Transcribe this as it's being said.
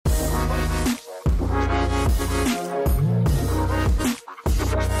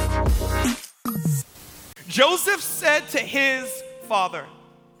Joseph said to his father,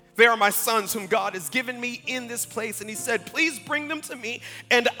 "They are my sons whom God has given me in this place." And he said, "Please bring them to me,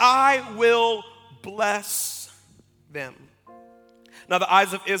 and I will bless them." Now the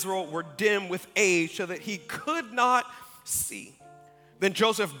eyes of Israel were dim with age, so that he could not see. Then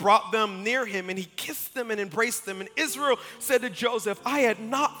Joseph brought them near him, and he kissed them and embraced them. And Israel said to Joseph, "I had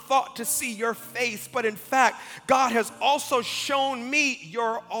not thought to see your face, but in fact, God has also shown me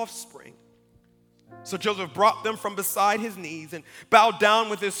your offspring." So Joseph brought them from beside his knees and bowed down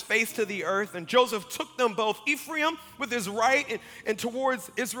with his face to the earth. And Joseph took them both, Ephraim with his right and towards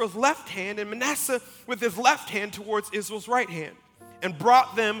Israel's left hand, and Manasseh with his left hand towards Israel's right hand, and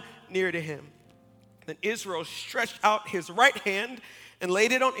brought them near to him. Then Israel stretched out his right hand and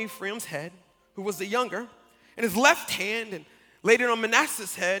laid it on Ephraim's head, who was the younger, and his left hand and laid it on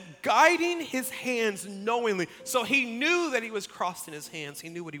Manasseh's head, guiding his hands knowingly. So he knew that he was crossing his hands. He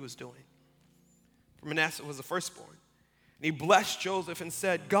knew what he was doing. For Manasseh was the firstborn. And he blessed Joseph and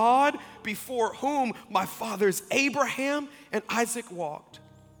said, "God, before whom my fathers Abraham and Isaac walked,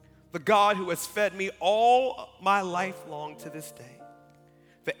 the God who has fed me all my life long to this day,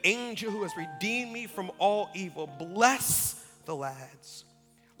 the angel who has redeemed me from all evil, bless the lads.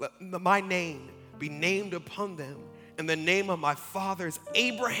 Let my name be named upon them, and the name of my fathers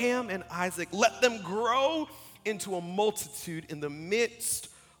Abraham and Isaac. Let them grow into a multitude in the midst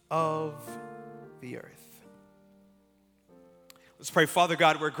of the earth." Let's pray. Father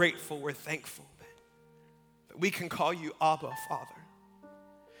God, we're grateful, we're thankful that we can call you Abba, Father.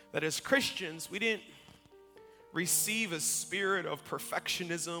 That as Christians, we didn't receive a spirit of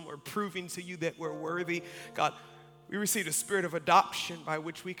perfectionism or proving to you that we're worthy. God, we received a spirit of adoption by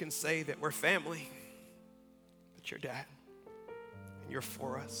which we can say that we're family, that you're dad, and you're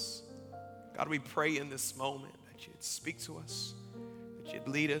for us. God, we pray in this moment that you'd speak to us, that you'd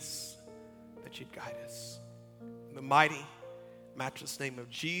lead us, that you'd guide us. In the mighty, matchless name of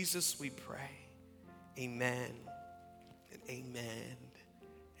Jesus, we pray. Amen, and amen,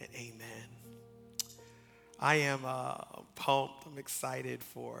 and amen. I am pumped. I'm excited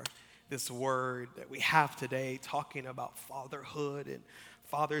for this word that we have today, talking about fatherhood and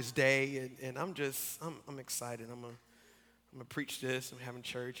Father's Day, and I'm excited. I'm gonna preach this. I'm having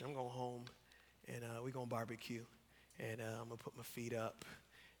church. I'm going home, and we're gonna barbecue, and I'm gonna put my feet up,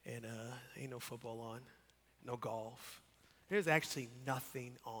 and ain't no football on, no golf. There's actually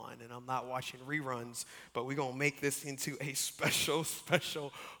nothing on, and I'm not watching reruns, but we're gonna make this into a special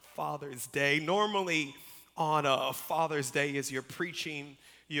Father's Day. Normally, on a Father's Day, as you're preaching,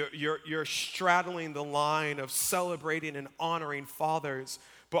 you're straddling the line of celebrating and honoring fathers,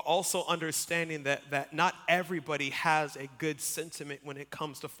 but also understanding that not everybody has a good sentiment when it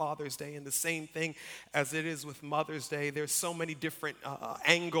comes to Father's Day. And the same thing as it is with Mother's Day, there's so many different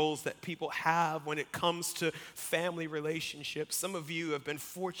angles that people have when it comes to family relationships. Some of you have been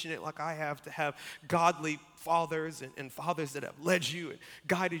fortunate, like I have, to have godly fathers and fathers that have led you and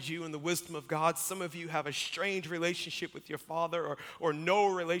guided you in the wisdom of God. Some of you have a strange relationship with your father or no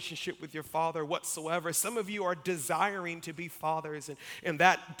relationship with your father whatsoever. Some of you are desiring to be fathers, and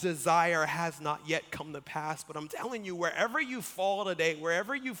that desire has not yet come to pass. But I'm telling you, wherever you fall today,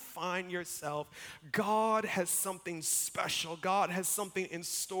 wherever you find yourself, God has something special. God has something in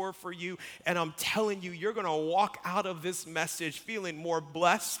store for you. And I'm telling you, you're going to walk out of this message feeling more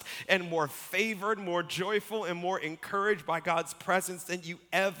blessed and more favored, more joyful, and more encouraged by God's presence than you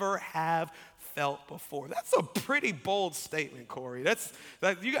ever have felt before. That's a pretty bold statement, Corey. If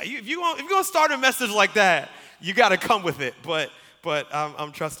you're going to start a message like that, you got to come with it. But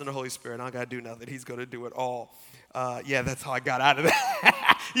I'm trusting the Holy Spirit. I don't got to do nothing. He's going to do it all. That's how I got out of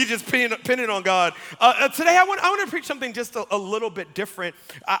that. You just pin it on God. Today, I want to preach something just a little bit different.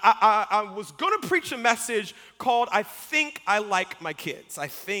 I was going to preach a message called "I Think I Like My Kids." I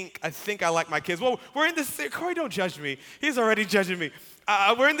think I like my kids. Well, we're in this. Corey, don't judge me. He's already judging me.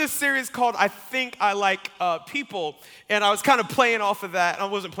 We're in this series called "I Think I Like People," and I was kind of playing off of that. I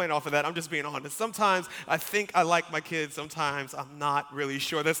wasn't playing off of that. I'm just being honest. Sometimes I think I like my kids. Sometimes I'm not really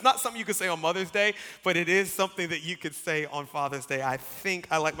sure. That's not something you could say on Mother's Day, but it is something that you could say on Father's Day. I think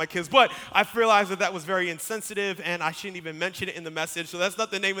I like my kids. But I realized that was very insensitive, and I shouldn't even mention it in the message, so that's not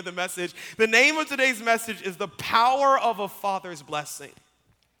the name of the message. The name of today's message is "The Power of a Father's Blessing."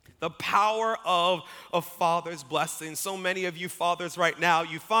 The power of a father's blessing. So many of you fathers right now,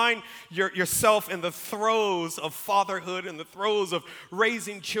 you find yourself in the throes of fatherhood, in the throes of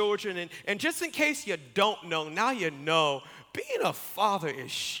raising children. And just in case you don't know, now you know, being a father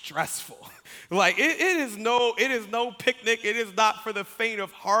is stressful. Like it is no picnic. It is not for the faint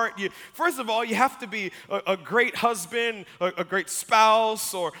of heart. First of all, you have to be a great husband, a great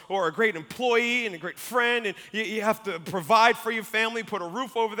spouse, or a great employee and a great friend. And you have to provide for your family, put a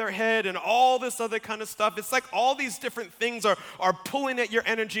roof over their head, and all this other kind of stuff. It's like all these different things are pulling at your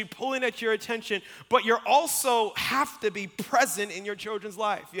energy, pulling at your attention. But you also have to be present in your children's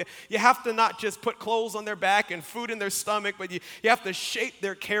life. You have to not just put clothes on their back and food in their stomach, but you have to shape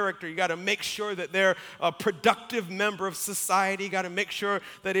their character. You got to make sure that they're a productive member of society. You got to make sure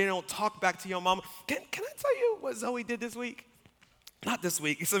that they don't talk back to your mama. Can I tell you what Zoe did this week? Not this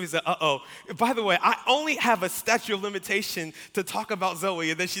week. Somebody said, uh-oh. By the way, I only have a statute of limitation to talk about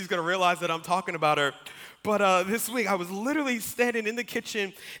Zoe, and then she's going to realize that I'm talking about her. But this week, I was literally standing in the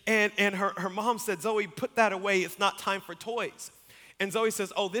kitchen, and her mom said, Zoe, put that away. It's not time for toys. And Zoe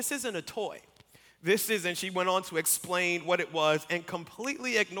says, oh, this isn't a toy. And she went on to explain what it was and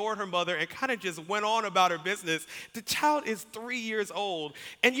completely ignored her mother and kind of just went on about her business. The child is 3 years old.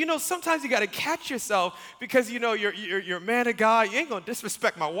 And sometimes you got to catch yourself because, you're a man of God. You ain't going to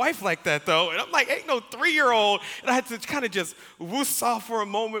disrespect my wife like that, though. And I'm like, ain't no 3-year-old. And I had to kind of just woos off for a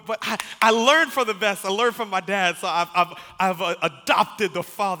moment. But I learned from the best. I learned from my dad. So I've adopted the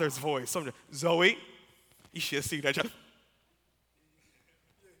father's voice. So I'm just, Zoe, you should see that child.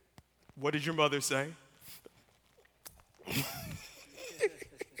 What did your mother say?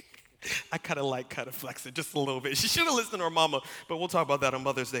 I kind of flex it just a little bit. She should have listened to her mama, but we'll talk about that on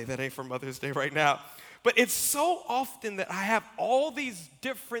Mother's Day. That ain't for Mother's Day right now. But it's so often that I have all these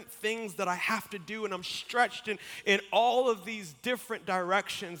different things that I have to do, and I'm stretched in all of these different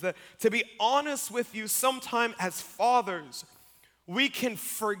directions that, to be honest with you, sometimes as fathers, we can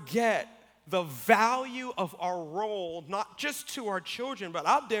forget the value of our role, not just to our children, but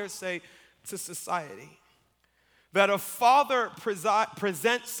I'll dare say to society. That a father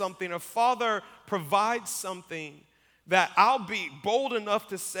presents something, a father provides something that I'll be bold enough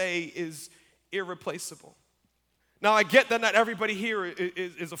to say is irreplaceable. Now, I get that not everybody here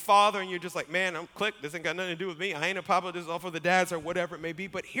is a father, and you're just like, man, I'm clicked. This ain't got nothing to do with me. I ain't a papa. This is all for the dads or whatever it may be.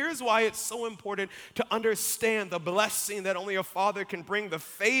 But here's why it's so important to understand the blessing that only a father can bring, the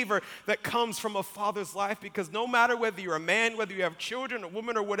favor that comes from a father's life. Because no matter whether you're a man, whether you have children, a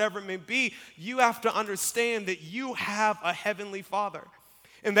woman, or whatever it may be, you have to understand that you have a heavenly father.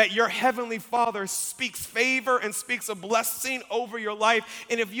 And that your heavenly Father speaks favor and speaks a blessing over your life.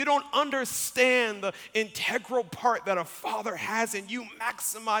 And if you don't understand the integral part that a father has in you,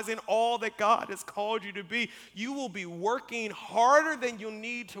 maximizing all that God has called you to be, you will be working harder than you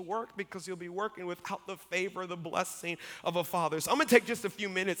need to work because you'll be working without the favor, the blessing of a father. So I'm going to take just a few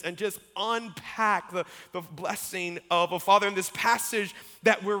minutes and just unpack the blessing of a father. In this passage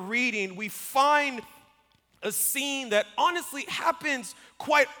that we're reading, we find a scene that honestly happens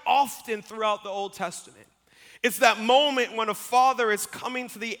quite often throughout the Old Testament. It's that moment when a father is coming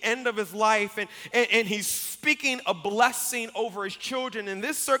to the end of his life and he's speaking a blessing over his children. In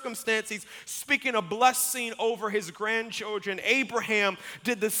this circumstance, he's speaking a blessing over his grandchildren. Abraham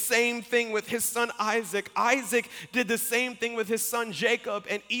did the same thing with his son Isaac. Isaac did the same thing with his son Jacob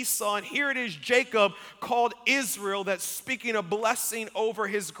and Esau. And here it is Jacob, called Israel, that's speaking a blessing over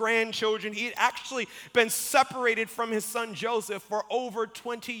his grandchildren. He had actually been separated from his son Joseph for over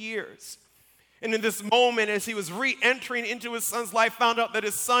 20 years. And in this moment, as he was re-entering into his son's life, found out that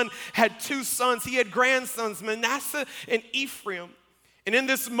his son had 2 sons. He had grandsons, Manasseh and Ephraim. And in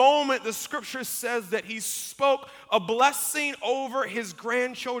this moment, the scripture says that he spoke a blessing over his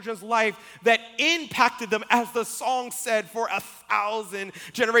grandchildren's life that impacted them, as the song said, for 1,000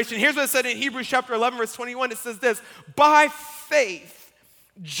 generations. Here's what it said in Hebrews chapter 11, verse 21. It says this: by faith,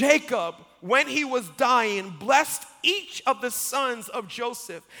 Jacob, when he was dying, blessed each of the sons of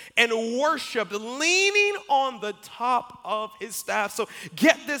Joseph and worshiped, leaning on the top of his staff. So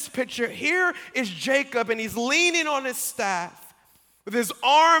get this picture. Here is Jacob, and he's leaning on his staff with his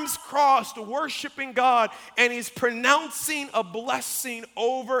arms crossed, worshiping God, and he's pronouncing a blessing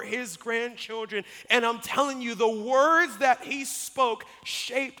over his grandchildren. And I'm telling you, the words that he spoke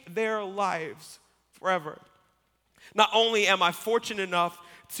shaped their lives forever. Not only am I fortunate enough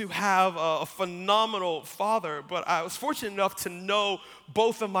to have a phenomenal father, but I was fortunate enough to know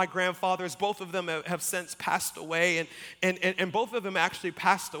both of my grandfathers. Both of them have since passed away, and both of them actually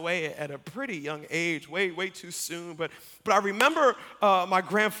passed away at a pretty young age, way too soon. But I remember my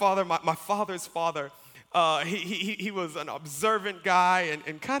grandfather, my father's father. He was an observant guy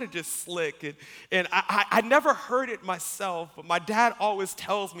and kind of just slick. And I never heard it myself, but my dad always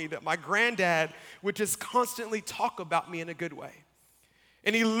tells me that my granddad would just constantly talk about me in a good way.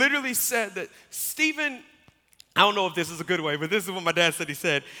 And he literally said that, Stephen, I don't know if this is a good way, but this is what my dad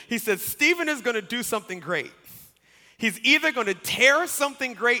said. He said, Stephen is going to do something great. He's either going to tear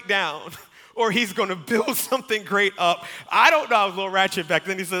something great down or he's going to build something great up. I don't know. I was a little ratchet back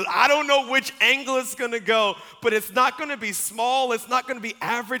then. He says, I don't know which angle it's going to go, but it's not going to be small. It's not going to be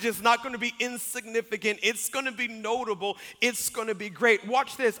average. It's not going to be insignificant. It's going to be notable. It's going to be great.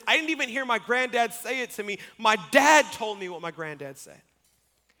 Watch this. I didn't even hear my granddad say it to me. My dad told me what my granddad said.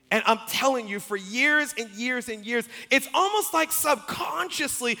 And I'm telling you, for years and years and years, it's almost like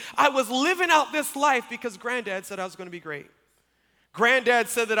subconsciously I was living out this life because granddad said I was going to be great. Granddad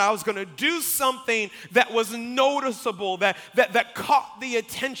said that I was going to do something that was noticeable, that caught the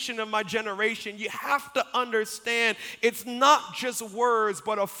attention of my generation. You have to understand it's not just words,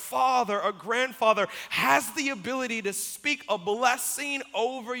 but a father, a grandfather has the ability to speak a blessing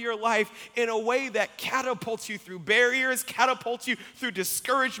over your life in a way that catapults you through barriers, catapults you through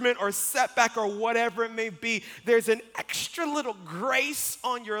discouragement or setback or whatever it may be. There's an extra little grace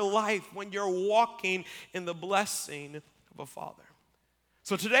on your life when you're walking in the blessing of a father.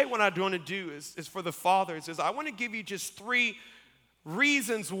 So today what I want to do is for the fathers, is I want to give you just 3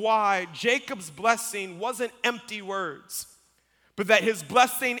 reasons why Jacob's blessing wasn't empty words, but that his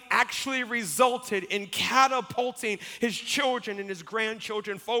blessing actually resulted in catapulting his children and his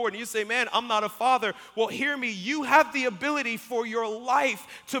grandchildren forward. And you say, man, I'm not a father. Well, hear me. You have the ability for your life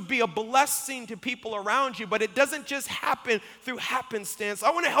to be a blessing to people around you, but it doesn't just happen through happenstance. I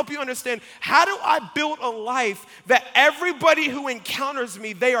want to help you understand, how do I build a life that everybody who encounters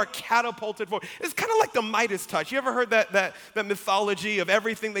me, they are catapulted forward? It's kind of like the Midas touch. You ever heard that mythology of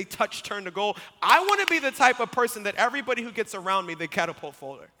everything they touch turned to gold? I want to be the type of person that everybody who gets around me, they catapult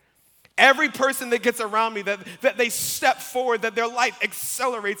forward. Every person that gets around me, that they step forward, that their life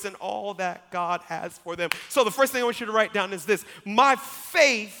accelerates in all that God has for them. So the first thing I want you to write down is this: my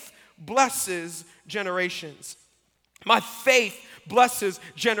faith blesses generations. My faith blesses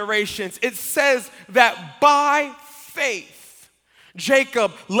generations. It says that by faith,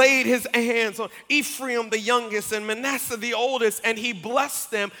 Jacob laid his hands on Ephraim the youngest and Manasseh the oldest, and he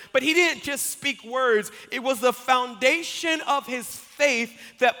blessed them. But he didn't just speak words. It was the foundation of his faith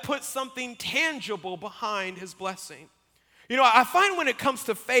that put something tangible behind his blessing. You know, I find when it comes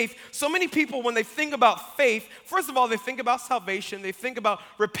to faith, so many people, when they think about faith, first of all, they think about salvation. They think about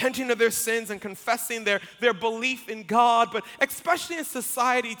repenting of their sins and confessing their belief in God. But especially in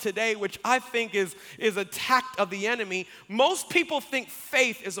society today, which I think is a tact of the enemy, most people think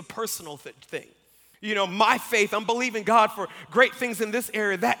faith is a personal thing. You know, my faith, I'm believing God for great things in this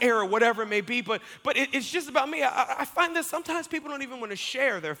area, that area, whatever it may be. But it's just about me. I find that sometimes people don't even want to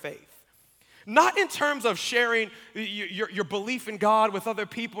share their faith. Not in terms of sharing your belief in God with other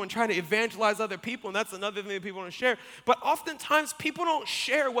people and trying to evangelize other people, and that's another thing that people want to share. But oftentimes, people don't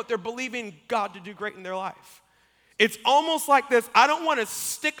share what they're believing God to do great in their life. It's almost like this: I don't want to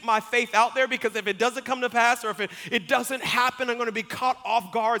stick my faith out there, because if it doesn't come to pass or if it doesn't happen, I'm going to be caught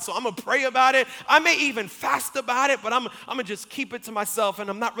off guard. So I'm going to pray about it. I may even fast about it, but I'm going to just keep it to myself, and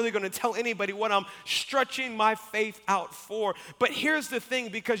I'm not really going to tell anybody what I'm stretching my faith out for. But here's the thing: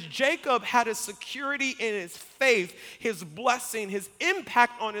 because Jacob had a security in his faith, his blessing, his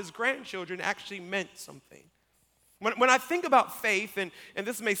impact on his grandchildren actually meant something. When I think about faith, and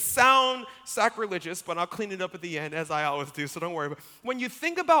this may sound sacrilegious, but I'll clean it up at the end, as I always do, so don't worry. But when you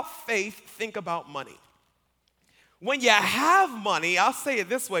think about faith, think about money. When you have money, I'll say it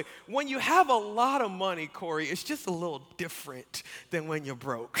this way: when you have a lot of money, Corey, it's just a little different than when you're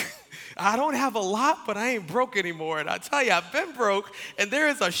broke. I don't have a lot, but I ain't broke anymore. And I tell you, I've been broke, and there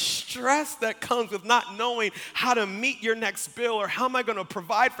is a stress that comes with not knowing how to meet your next bill, or how am I going to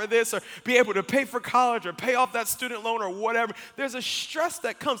provide for this, or be able to pay for college, or pay off that student loan, or whatever. There's a stress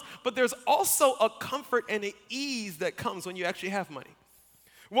that comes, but there's also a comfort and an ease that comes when you actually have money.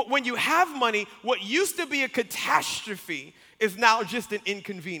 When you have money, what used to be a catastrophe is now just an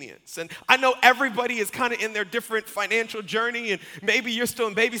inconvenience. And I know everybody is kind of in their different financial journey, and maybe you're still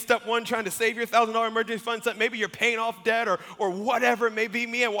in baby step 1 trying to save your $1,000 emergency fund. Maybe you're paying off debt or whatever it may be.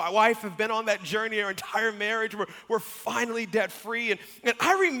 Me and my wife have been on that journey our entire marriage. We're finally debt free. And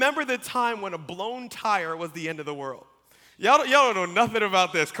I remember the time when a blown tire was the end of the world. Y'all don't know nothing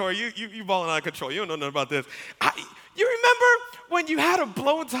about this. Corey, you balling out of control. You don't know nothing about this. You remember when you had a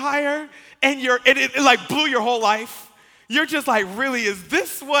blown tire and it like blew your whole life? You're just like, really, is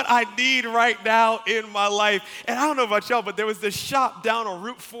this what I need right now in my life? And I don't know about y'all, but there was this shop down on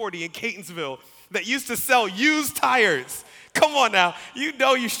Route 40 in Catonsville that used to sell used tires. Come on now. You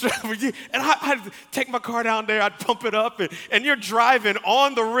know you struggle. And I'd take my car down there, I'd pump it up, and you're driving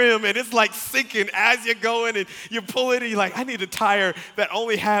on the rim, and it's like sinking as you're going, and you pull it, and you're like, I need a tire that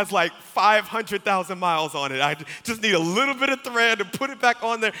only has like 500,000 miles on it. I just need a little bit of thread to put it back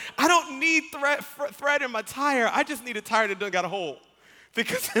on there. I don't need thread in my tire. I just need a tire that doesn't got a hole.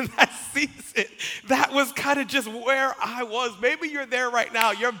 Because in that season, that was kind of just where I was. Maybe you're there right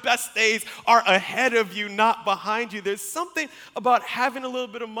now. Your best days are ahead of you, not behind you. There's something about having a little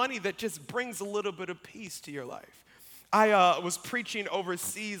bit of money that just brings a little bit of peace to your life. I was preaching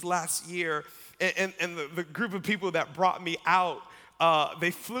overseas last year, and the group of people that brought me out,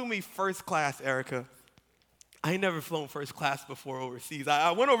 they flew me first class, Erica. I ain't never flown first class before overseas.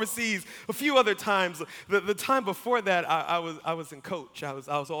 I went overseas a few other times. The time before that, I was in coach. I was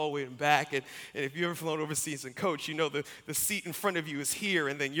all the way in back. And if you ever flown overseas in coach, you know the seat in front of you is here,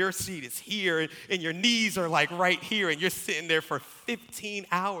 and then your seat is here, and your knees are like right here, and you're sitting there for 15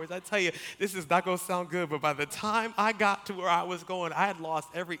 hours. I tell you, this is not going to sound good, but by the time I got to where I was going, I had lost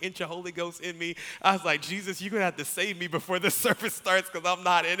every inch of Holy Ghost in me. I was like, Jesus, you're going to have to save me before this service starts because I'm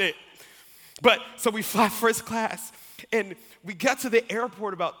not in it. But so we fly first class, and we got to the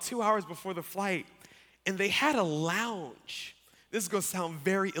airport about 2 hours before the flight, and they had a lounge. This is going to sound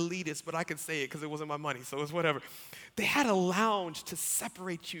very elitist, but I can say it because it wasn't my money, so it's whatever. They had a lounge to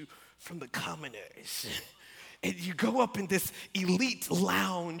separate you from the commoners. And you go up in this elite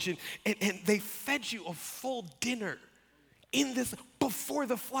lounge, and they fed you a full dinner in this before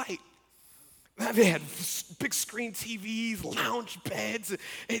the flight. They had big screen TVs, lounge beds,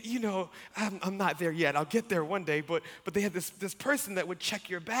 and you know, I'm not there yet. I'll get there one day, but they had this person that would check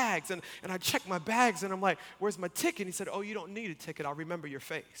your bags, and I checked my bags, and I'm like, where's my ticket? And he said, oh, you don't need a ticket. I'll remember your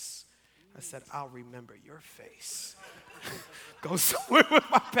face. I said, I'll remember your face. Go somewhere with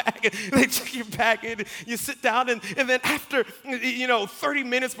my bag, and they check your bag, and you sit down, and then after, 30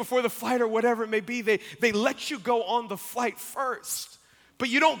 minutes before the flight or whatever it may be, they let you go on the flight first. But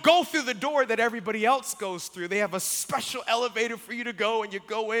you don't go through the door that everybody else goes through. They have a special elevator for you to go, and you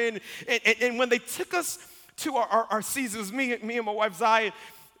go in. And when they took us to our seats, it was me and my wife Zion,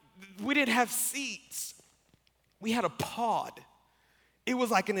 we didn't have seats. We had a pod. It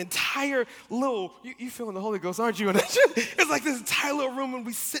was like an entire little, you feeling the Holy Ghost, aren't you? It's like this entire little room, and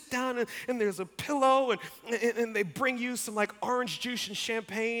we sit down, and there's a pillow, and they bring you some like orange juice and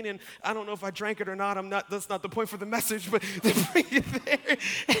champagne, and I don't know if I drank it or not. That's not the point for the message, but they bring you there.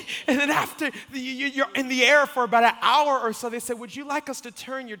 And then after, you're in the air for about an hour or so, they said, would you like us to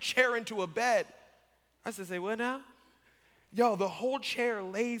turn your chair into a bed? I said, say what now? Yo, the whole chair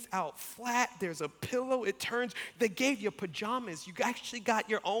lays out flat. There's a pillow. It turns. They gave you pajamas. You actually got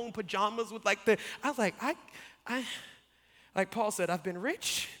your own pajamas with like the. I was like, I like Paul said, I've been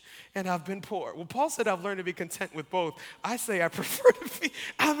rich and I've been poor. Well, Paul said I've learned to be content with both. I say I prefer to be.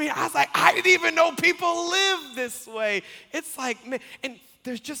 I was like, I didn't even know people live this way. It's like, man, and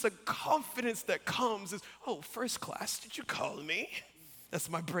there's just a confidence that comes. Is first class? Did you call me? That's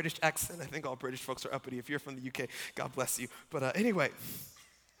my British accent. I think all British folks are uppity. If you're from the UK, God bless you. But anyway,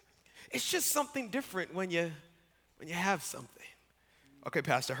 it's just something different when you have something. Okay,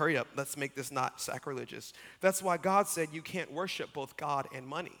 Pastor, hurry up. Let's make this not sacrilegious. That's why God said you can't worship both God and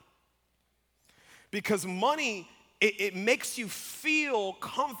money. Because money, it makes you feel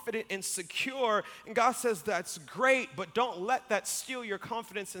confident and secure. And God says that's great, but don't let that steal your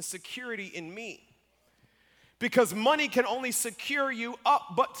confidence and security in me. Because money can only secure you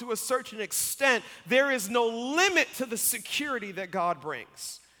up, but to a certain extent, there is no limit to the security that God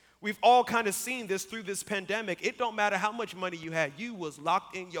brings. We've all kind of seen this through this pandemic. It don't matter how much money you had, you was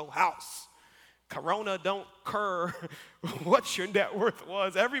locked in your house. Corona don't care what your net worth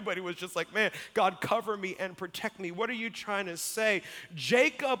was. Everybody was just like, man, God, cover me and protect me. What are you trying to say?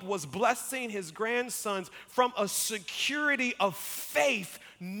 Jacob was blessing his grandsons from a security of faith,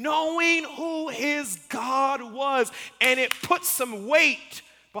 knowing who his God was, and it put some weight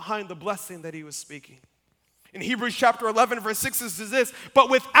behind the blessing that he was speaking. In Hebrews chapter 11, verse 6 is this, but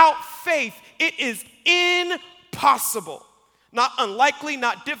without faith, it is impossible. Not unlikely,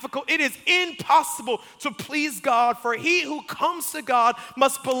 not difficult. It is impossible to please God, for he who comes to God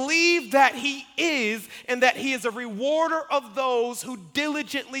must believe that he is, and that he is a rewarder of those who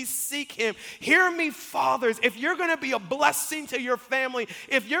diligently seek him. Hear me, fathers, if you're going to be a blessing to your family,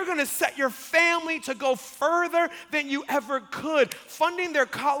 if you're going to set your family to go further than you ever could, funding their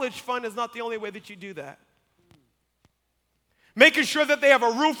college fund is not the only way that you do that. making sure that they have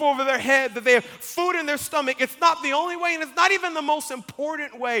a roof over their head, that they have food in their stomach. It's not the only way, and it's not even the most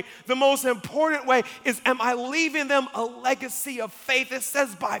important way. The most important way is, am I leaving them a legacy of faith? It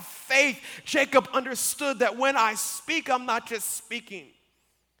says by faith, Jacob understood that when I speak, I'm not just speaking,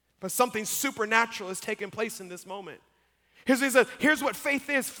 but something supernatural is taking place in this moment. Here's what faith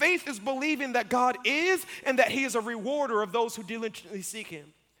is. Faith is believing that God is and that he is a rewarder of those who diligently seek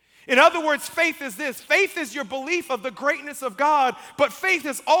him. In other words, faith is this. Faith is your belief of the greatness of God, but faith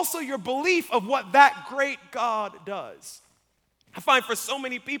is also your belief of what that great God does. I find for so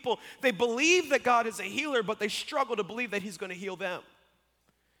many people, they believe that God is a healer, but they struggle to believe that he's going to heal them.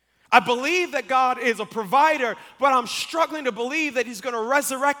 I believe that God is a provider, but I'm struggling to believe that he's going to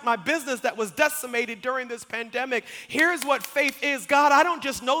resurrect my business that was decimated during this pandemic. Here's what faith is. God, I don't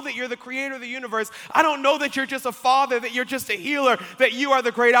just know that you're the creator of the universe. I don't know that you're just a father, that you're just a healer, that you are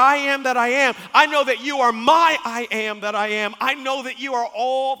the great I am that I am. I know that you are my I am that I am. I know that you are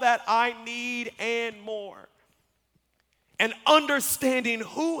all that I need and more. And understanding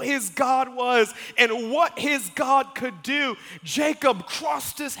who his God was and what his God could do, Jacob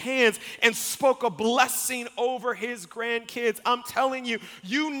crossed his hands and spoke a blessing over his grandkids. I'm telling you,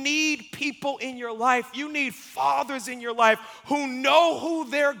 you need people in your life. You need fathers in your life who know who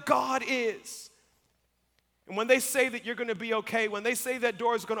their God is. And when they say that you're going to be okay, when they say that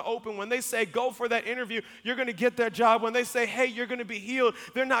door is going to open, when they say go for that interview, you're going to get that job, when they say, hey, you're going to be healed,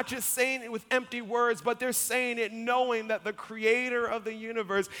 they're not just saying it with empty words, but they're saying it knowing that the creator of the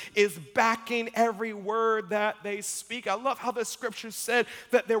universe is backing every word that they speak. I love how the scripture said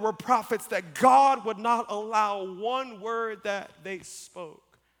that there were prophets that God would not allow one word that they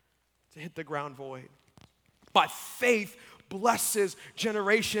spoke to hit the ground void. By faith, blesses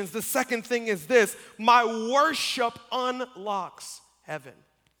generations. The second thing is this: my worship unlocks heaven.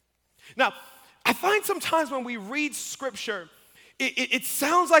 Now, I find sometimes when we read scripture, it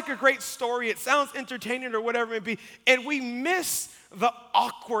sounds like a great story, it sounds entertaining or whatever it may be, and we miss the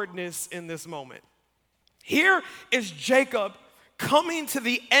awkwardness in this moment. Here is Jacob coming to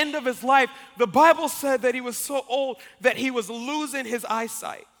the end of his life. The Bible said that he was so old that he was losing his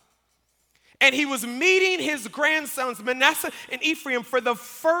eyesight. And he was meeting his grandsons, Manasseh and Ephraim, for the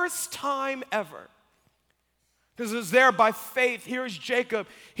first time ever. Because it was there by faith. Here's Jacob.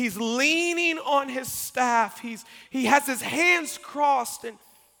 He's leaning on his staff. He has his hands crossed,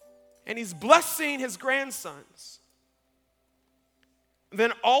 and he's blessing his grandsons.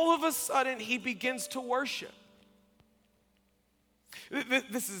 Then all of a sudden, he begins to worship.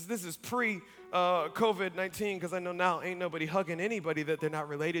 This is pre-COVID-19, because I know now ain't nobody hugging anybody that they're not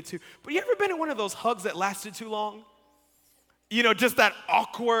related to. But you ever been in one of those hugs that lasted too long? You know, just that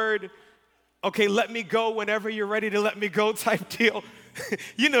awkward, okay, let me go whenever you're ready to let me go type deal.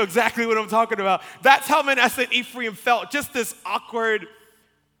 You know exactly what I'm talking about. That's how Manasseh and Ephraim felt, just this awkward,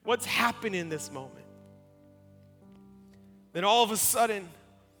 what's happening in this moment? Then all of a sudden,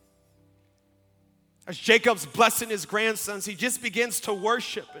 as Jacob's blessing his grandsons, he just begins to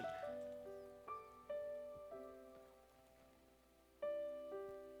worship.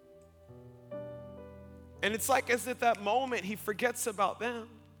 And it's like as at that moment he forgets about them.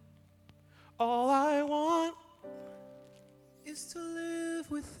 All I want is to live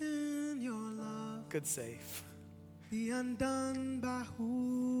within your love. Good save. Be undone by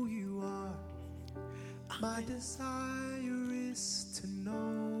who you are. My desire is to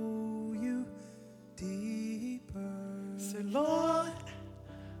know you deeper. Say, Lord,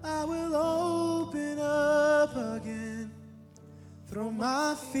 I will open up again. Throw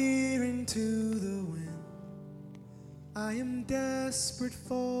my fear into the wind. I am desperate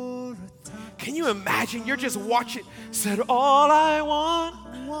for a touch. Can you imagine? You're just watching. Said, all I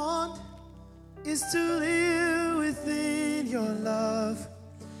want is to live within your love.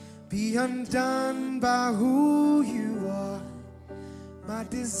 Be undone by who you are. My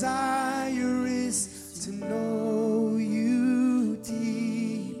desire is to know you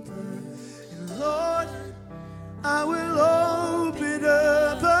deeper. And Lord, I will open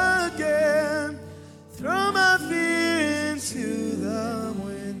up again. Throw my fear into the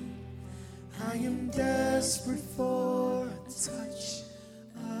wind. I am desperate for a touch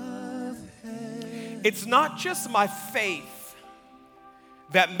of heaven. It's not just my faith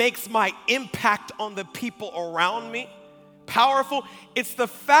that makes my impact on the people around me powerful. It's the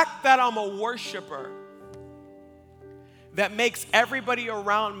fact that I'm a worshiper that makes everybody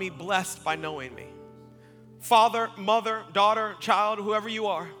around me blessed by knowing me. Father, mother, daughter, child, whoever you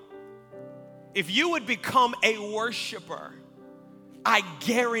are. If you would become a worshiper, I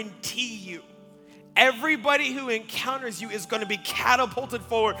guarantee you, Everybody who encounters you is going to be catapulted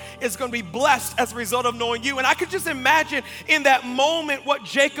forward, is going to be blessed as a result of knowing you. And I could just imagine in that moment what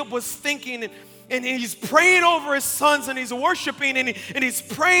Jacob was thinking, and he's praying over his sons, and he's worshiping, and he's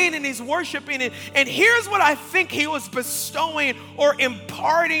praying, and he's worshiping. And here's what I think he was bestowing or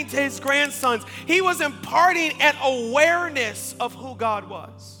imparting to his grandsons. He was imparting an awareness of who God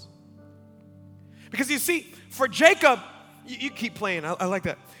was. Because you see, for Jacob, you keep playing, I like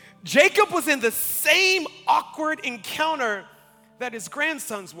that. Jacob was in the same awkward encounter that his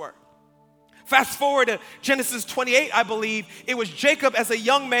grandsons were. Fast forward to Genesis 28, I believe. It was Jacob as a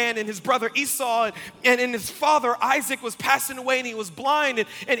young man and his brother Esau, and his father Isaac was passing away and he was blind.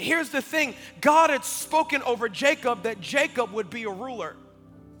 And here's the thing, God had spoken over Jacob that Jacob would be a ruler.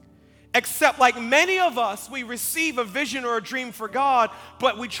 Except like many of us, we receive a vision or a dream for God,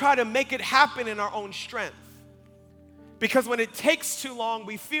 but we try to make it happen in our own strength. Because when it takes too long,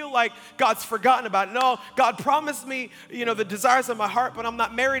 we feel like God's forgotten about it. No, God promised me, the desires of my heart, but I'm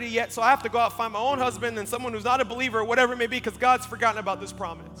not married yet, so I have to go out and find my own husband and someone who's not a believer or whatever it may be, because God's forgotten about this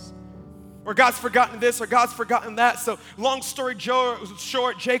promise. Or God's forgotten this, or God's forgotten that. So long story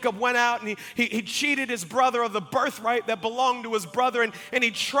short, Jacob went out and he cheated his brother of the birthright that belonged to his brother, and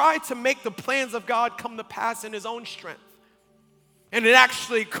he tried to make the plans of God come to pass in his own strength. And it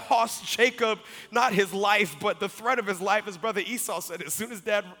actually cost Jacob not his life, but the threat of his life. His brother Esau said, as soon as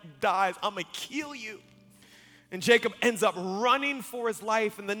dad dies, I'm going to kill you. And Jacob ends up running for his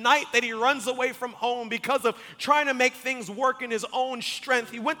life. And the night that he runs away from home because of trying to make things work in his own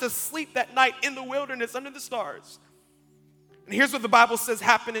strength, he went to sleep that night in the wilderness under the stars. And here's what the Bible says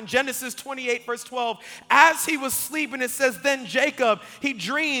happened in Genesis 28, verse 12. As he was sleeping, it says, then Jacob, he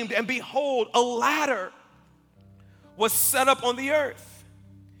dreamed, and behold, a ladder was set up on the earth,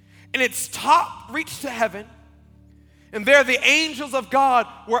 and its top reached to heaven, and there the angels of God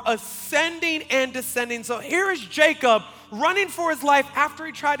were ascending and descending. So here is Jacob running for his life after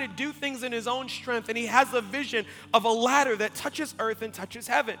he tried to do things in his own strength, and he has a vision of a ladder that touches earth and touches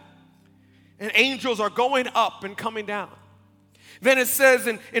heaven, and angels are going up and coming down. Then it says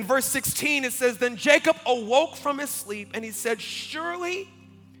in verse 16, it says, then Jacob awoke from his sleep, and he said, surely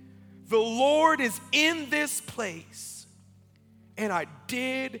the Lord is in this place, and I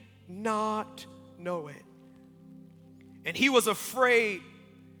did not know it. And he was afraid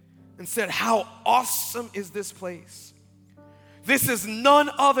and said, how awesome is this place? This is none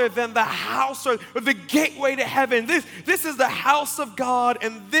other than the house or the gateway to heaven. This is the house of God,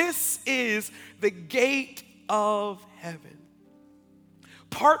 and this is the gate of heaven.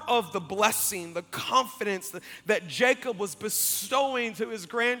 Part of the blessing, the confidence that Jacob was bestowing to his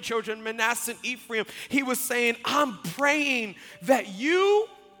grandchildren, Manasseh and Ephraim, he was saying, I'm praying that you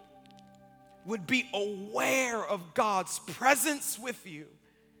would be aware of God's presence with you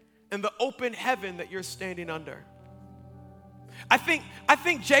and the open heaven that you're standing under. I think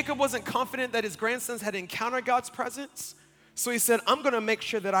Jacob wasn't confident that his grandsons had encountered God's presence, so he said, I'm going to make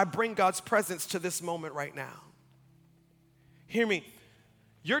sure that I bring God's presence to this moment right now. Hear me.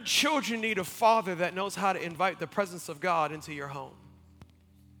 Your children need a father that knows how to invite the presence of God into your home.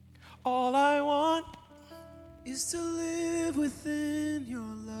 All I want is to live within your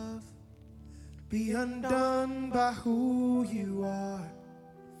love, be undone by who you are.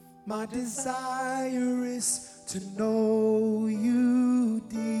 My desire is to know you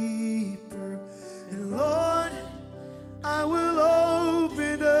deeper. And Lord, I will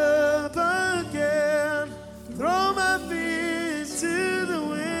open up again, throw my feet to the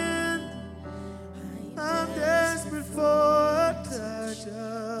wind. I'm desperate for a touch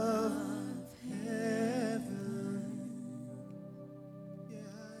of heaven.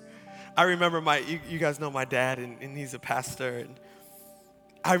 I remember you guys know my dad, and he's a pastor. And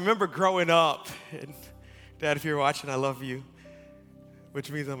I remember growing up, and Dad, if you're watching, I love you,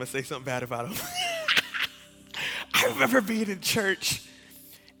 which means I'm going to say something bad about him. I remember being in church,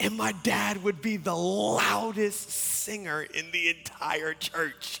 and my dad would be the loudest singer in the entire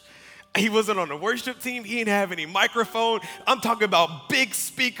church. He wasn't on the worship team. He didn't have any microphone. I'm talking about big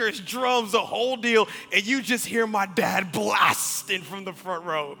speakers, drums, the whole deal. And you just hear my dad blasting from the front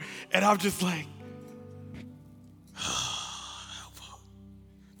row. And I'm just like,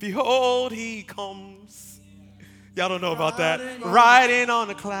 behold, he comes. Y'all don't know about that. Riding on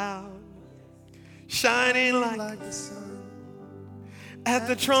a cloud, shining like the sun. At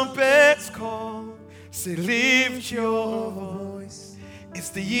the trumpet's call, say, lift your voice. It's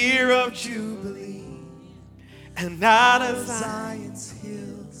the year of Jubilee, and out of Zion's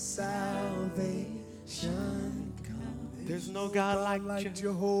hill, salvation comes. There's no God like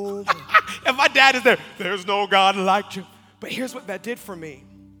Jehovah. And my dad is there. There's no God like you. But here's what that did for me.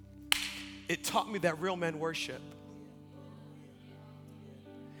 it taught me that real men worship.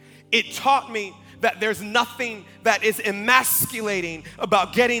 It taught me that there's nothing that is emasculating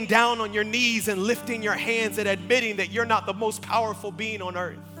about getting down on your knees and lifting your hands and admitting that you're not the most powerful being on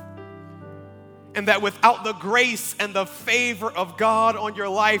earth. And that without the grace and the favor of God on your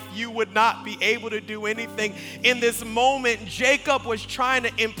life, you would not be able to do anything. In this moment, Jacob was trying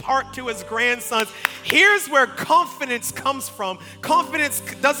to impart to his grandsons, here's where confidence comes from. Confidence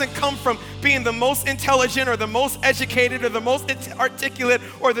doesn't come from being the most intelligent or the most educated or the most articulate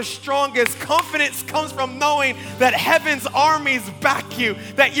or the strongest. Confidence comes from knowing that heaven's armies back you,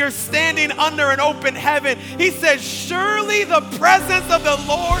 that you're standing under an open heaven. He says, surely the presence of the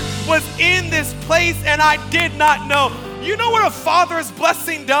Lord was in this place and I did not know. You know what a father's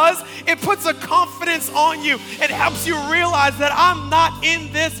blessing does? It puts a confidence on you. It helps you realize that I'm not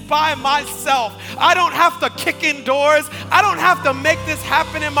in this by myself. I don't have to kick in doors. I don't have to make this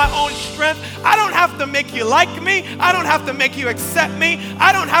happen in my own strength. I don't have to make you like me. I don't have to make you accept me.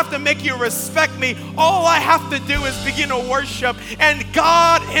 I don't have to make you respect me. All I have to do is begin to worship, and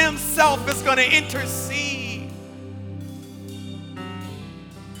God himself is going to intercede.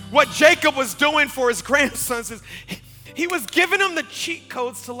 What Jacob was doing for his grandsons is he was giving them the cheat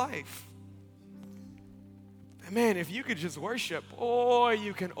codes to life. And man, if you could just worship, or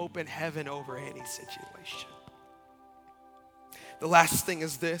you can open heaven over any situation. The last thing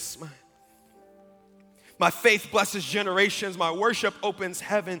is this. My faith blesses generations. My worship opens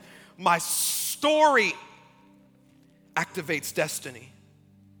heaven. My story activates destiny.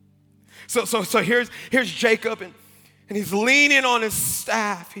 So here's Jacob, and he's leaning on his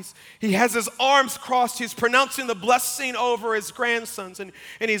staff. He has his arms crossed. He's pronouncing the blessing over his grandsons. And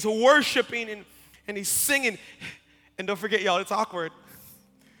he's worshiping and he's singing. And don't forget, y'all, it's awkward.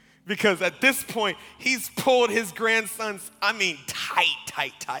 Because at this point, he's pulled his grandsons,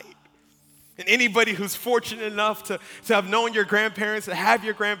 tight. And anybody who's fortunate enough to have known your grandparents, to have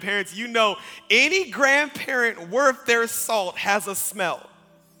your grandparents, you know any grandparent worth their salt has a smell.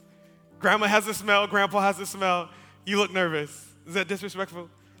 Grandma has a smell. Grandpa has a smell. You look nervous. Is that disrespectful?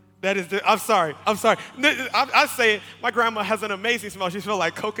 That is, I'm sorry. I say it. My grandma has an amazing smell. She smells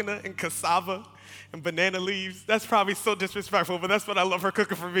like coconut and cassava and banana leaves. That's probably so disrespectful, but that's what I love her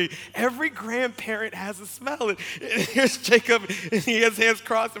cooking for me. Every grandparent has a smell. And here's Jacob, and he has hands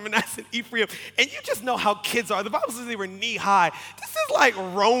crossed, and Manasseh and Ephraim. And you just know how kids are. The Bible says they were knee high. This is like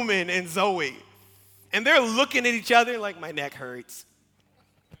Roman and Zoe. And they're looking at each other like, my neck hurts.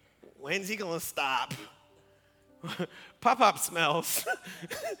 When's he going to stop? Pop smells.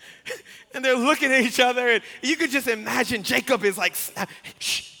 And they're looking at each other, and you could just imagine Jacob is like,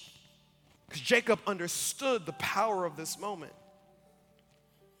 shh. Because Jacob understood the power of this moment.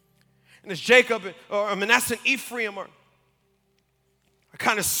 And as Jacob or Manasseh and Ephraim are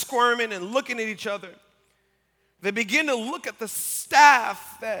kind of squirming and looking at each other, they begin to look at the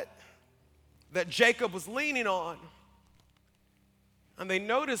staff that Jacob was leaning on. And they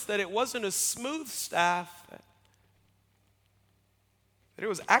noticed that it wasn't a smooth staff, that it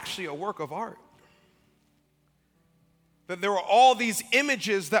was actually a work of art. That there were all these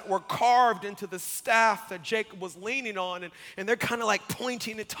images that were carved into the staff that Jacob was leaning on, and they're kind of like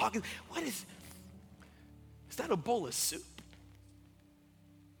pointing and talking. What is that a bowl of soup?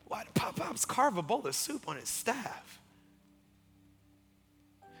 Why did Pop's carve a bowl of soup on his staff?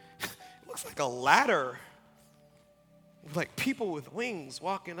 It looks like a ladder with like people with wings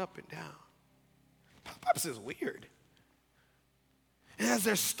walking up and down. Pop's is weird. And as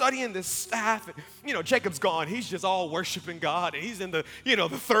they're studying this staff, and, Jacob's gone. He's just all worshiping God, and he's in the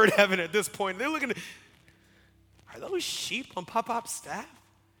third heaven at this point. They're looking at, are those sheep on Pop's staff?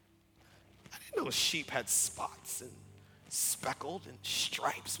 I didn't know sheep had spots and speckled and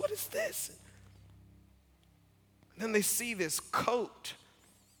stripes. What is this? And then they see this coat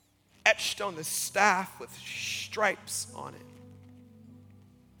etched on the staff with stripes on it.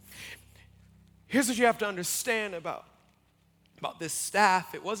 Here's what you have to understand about this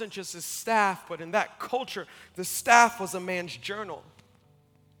staff. It wasn't just a staff, but in that culture, the staff was a man's journal.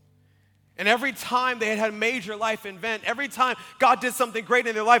 And every time they had a major life event, every time God did something great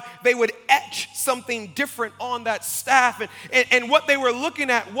in their life, they would etch something different on that staff. And what they were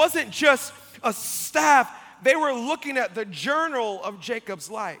looking at wasn't just a staff, they were looking at the journal of Jacob's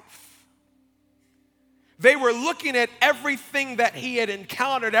life. They were looking at everything that he had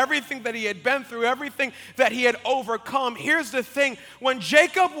encountered, everything that he had been through, everything that he had overcome. Here's the thing. When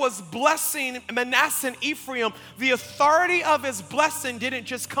Jacob was blessing Manasseh and Ephraim, the authority of his blessing didn't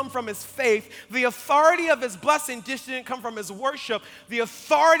just come from his faith. The authority of his blessing just didn't come from his worship. The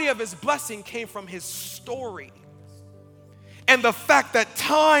authority of his blessing came from his story. And the fact that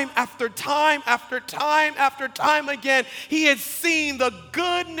time after time after time after time again, he had seen the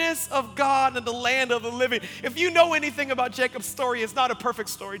goodness of God in the land of the living. If you know anything about Jacob's story, it's not a perfect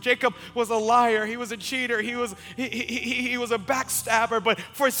story. Jacob was a liar. He was a cheater. He was a backstabber. But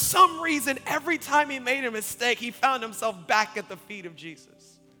for some reason, every time he made a mistake, he found himself back at the feet of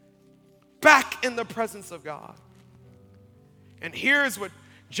Jesus, back in the presence of God. And here's what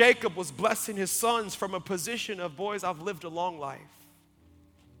Jacob was blessing his sons from a position of, boys, I've lived a long life.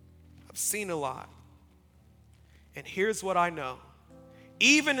 I've seen a lot. And here's what I know.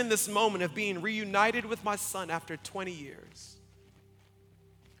 Even in this moment of being reunited with my son after 20 years,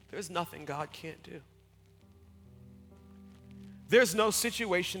 there's nothing God can't do. There's no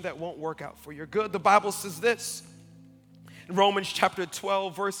situation that won't work out for your good. The Bible says this in Romans chapter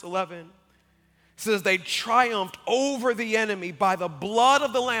 12, verse 11. It says they triumphed over the enemy by the blood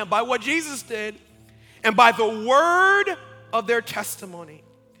of the Lamb, by what Jesus did, and by the word of their testimony.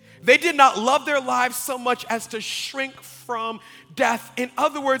 They did not love their lives so much as to shrink from death. In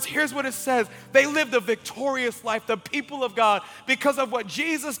other words, here's what it says. They lived a victorious life, the people of God, because of what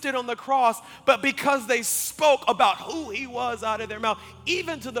Jesus did on the cross, but because they spoke about who he was out of their mouth,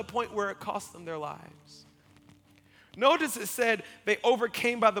 even to the point where it cost them their lives. Notice it said they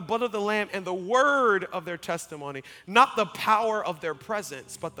overcame by the blood of the Lamb and the word of their testimony. Not the power of their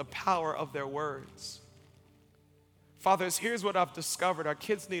presence, but the power of their words. Fathers, here's what I've discovered. Our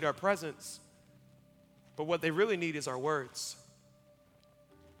kids need our presence, but what they really need is our words.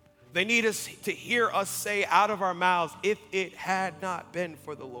 They need us to hear us say out of our mouths, if it had not been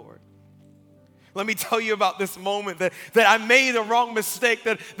for the Lord. Let me tell you about this moment that I made a wrong mistake,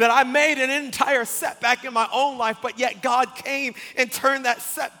 that I made an entire setback in my own life, but yet God came and turned that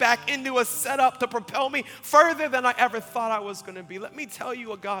setback into a setup to propel me further than I ever thought I was going to be. Let me tell you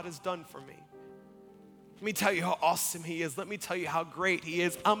what God has done for me. Let me tell you how awesome he is. Let me tell you how great he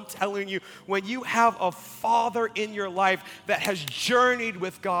is. I'm telling you, when you have a father in your life that has journeyed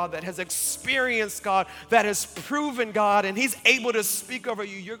with God, that has experienced God, that has proven God, and he's able to speak over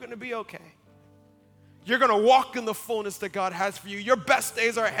you, you're going to be okay. You're going to walk in the fullness that God has for you. Your best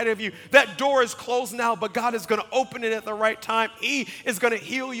days are ahead of you. That door is closed now, but God is going to open it at the right time. He is going to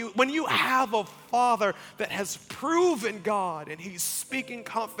heal you. When you have a father that has proven God and he's speaking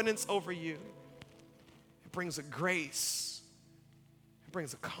confidence over you, it brings a grace. It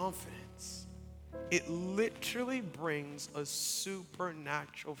brings a confidence. It literally brings a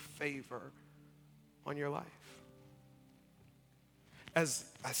supernatural favor on your life. As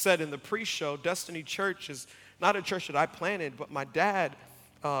I said in the pre-show, Destiny Church is not a church that I planted, but my dad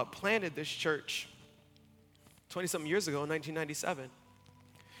planted this church 20-something years ago in 1997.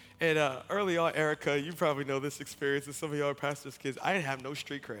 And early on, Erica, you probably know this experience, and some of y'all are pastors' kids. I didn't have no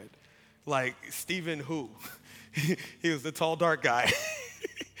street cred. Like Stephen who? He was the tall, dark guy.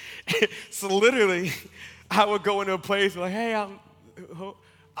 So literally, I would go into a place like, hey,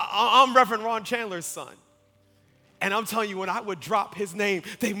 I'm Reverend Ron Chandler's son. And I'm telling you, when I would drop his name,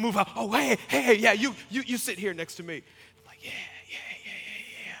 they move out. Oh, hey, yeah, you sit here next to me. I'm like, yeah.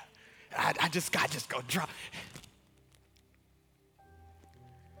 I just go drop.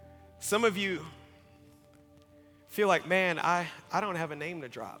 Some of you feel like, man, I don't have a name to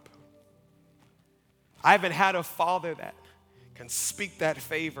drop. I haven't had a father that can speak that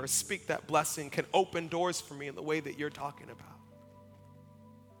favor, speak that blessing, can open doors for me in the way that you're talking about.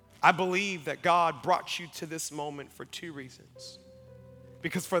 I believe that God brought you to this moment for two reasons.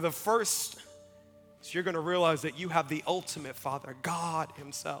 Because for the first, you're going to realize that you have the ultimate Father, God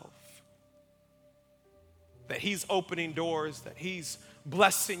himself. That he's opening doors, that he's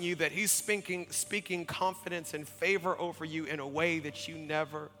blessing you, that he's speaking confidence and favor over you in a way that you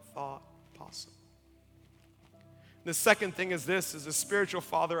never thought possible. The second thing is this, as a spiritual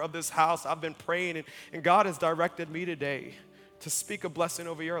father of this house, I've been praying, and God has directed me today to speak a blessing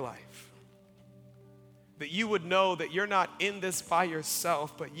over your life. That you would know that you're not in this by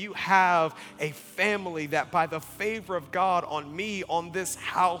yourself, but you have a family that by the favor of God on me, on this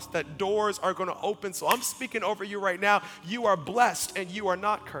house, that doors are going to open. So I'm speaking over you right now. You are blessed and you are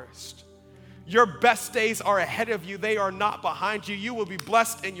not cursed. Your best days are ahead of you. They are not behind you. You will be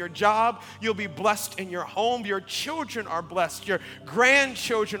blessed in your job. You'll be blessed in your home. Your children are blessed. Your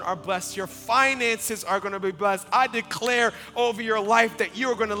grandchildren are blessed. Your finances are going to be blessed. I declare over your life that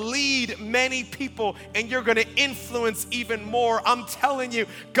you are going to lead many people and you're going to influence even more. I'm telling you,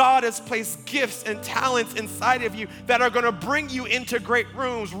 God has placed gifts and talents inside of you that are going to bring you into great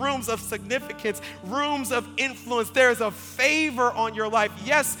rooms, rooms of significance, rooms of influence. There's a favor on your life.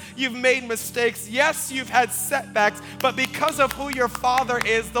 Yes, you've made mistakes. mistakes. Yes, you've had setbacks, but because of who your Father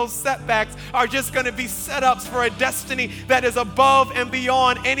is, those setbacks are just going to be setups for a destiny that is above and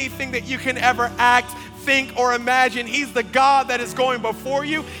beyond anything that you can ever act, think, or imagine. He's the God that is going before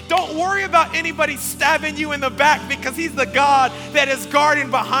you. Don't worry about anybody stabbing you in the back, because He's the God that is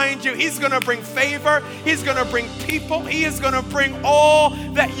guarding behind you. He's going to bring favor. He's going to bring people. He is going to bring all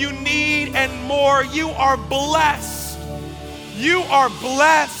that you need and more. You are blessed. You are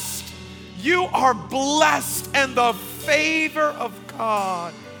blessed. You are blessed, and the favor of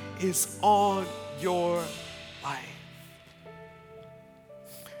God is on your life.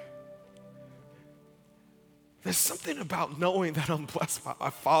 There's something about knowing that I'm blessed by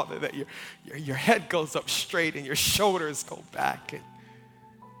my Father, that your head goes up straight and your shoulders go back. And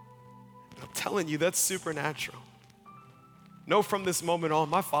I'm telling you, that's supernatural. Know from this moment on,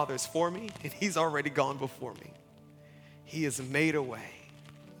 my Father's for me, and He's already gone before me. He has made a way.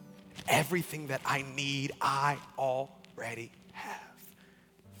 Everything that I need, I already have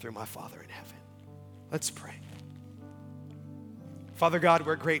through my Father in heaven. Let's pray. Father God,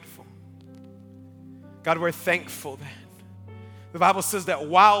 we're grateful. God, we're thankful that the Bible says that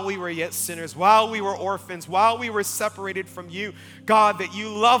while we were yet sinners, while we were orphans, while we were separated from you, God, that you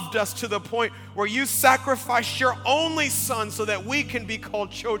loved us to the point where you sacrificed your only Son so that we can be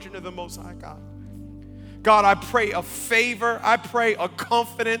called children of the Most High God. God, I pray a favor, I pray a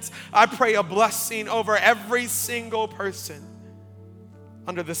confidence, I pray a blessing over every single person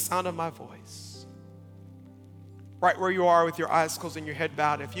under the sound of my voice. Right where you are with your eyes closed and your head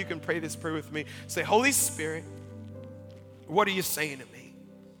bowed, if you can pray this prayer with me, say, Holy Spirit, what are you saying to me?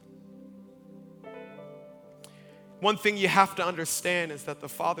 One thing you have to understand is that the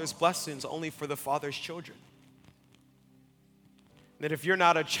Father's blessings are only for the Father's children. That if you're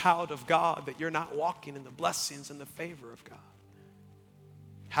not a child of God, that you're not walking in the blessings and the favor of God.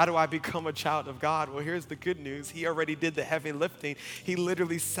 How do I become a child of God? Well, here's the good news. He already did the heavy lifting. He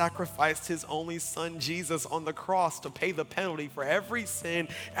literally sacrificed His only Son, Jesus, on the cross to pay the penalty for every sin,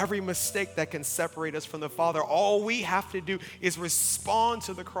 every mistake that can separate us from the Father. All we have to do is respond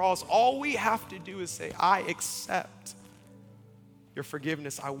to the cross. All we have to do is say, I accept your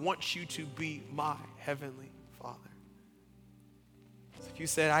forgiveness. I want you to be my heavenly Father. You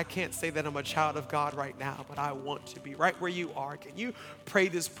said, I can't say that I'm a child of God right now, but I want to be. Right where you are, can you pray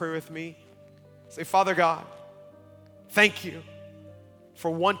this prayer with me? Say, Father God, thank you for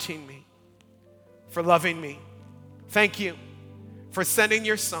wanting me, for loving me. Thank you for sending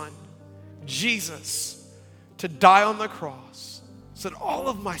your Son, Jesus, to die on the cross so that all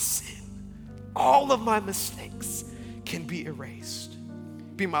of my sin, all of my mistakes can be erased.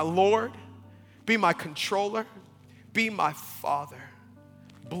 Be my Lord, be my controller, be my Father.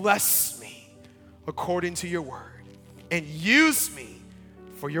 Bless me according to your word and use me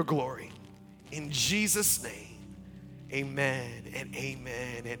for your glory. In Jesus' name, amen and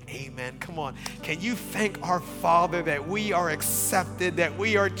amen and amen. Come on, can you thank our Father that we are accepted, that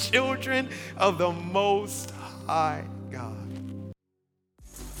we are children of the Most High God?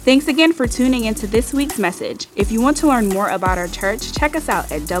 Thanks again for tuning into this week's message. If you want to learn more about our church, check us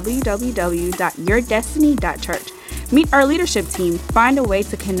out at www.yourdestiny.church. Meet our leadership team, find a way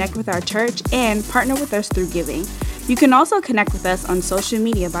to connect with our church, and partner with us through giving. You can also connect with us on social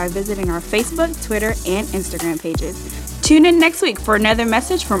media by visiting our Facebook, Twitter, and Instagram pages. Tune in next week for another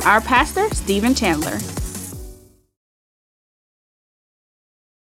message from our Pastor Stephen Chandler.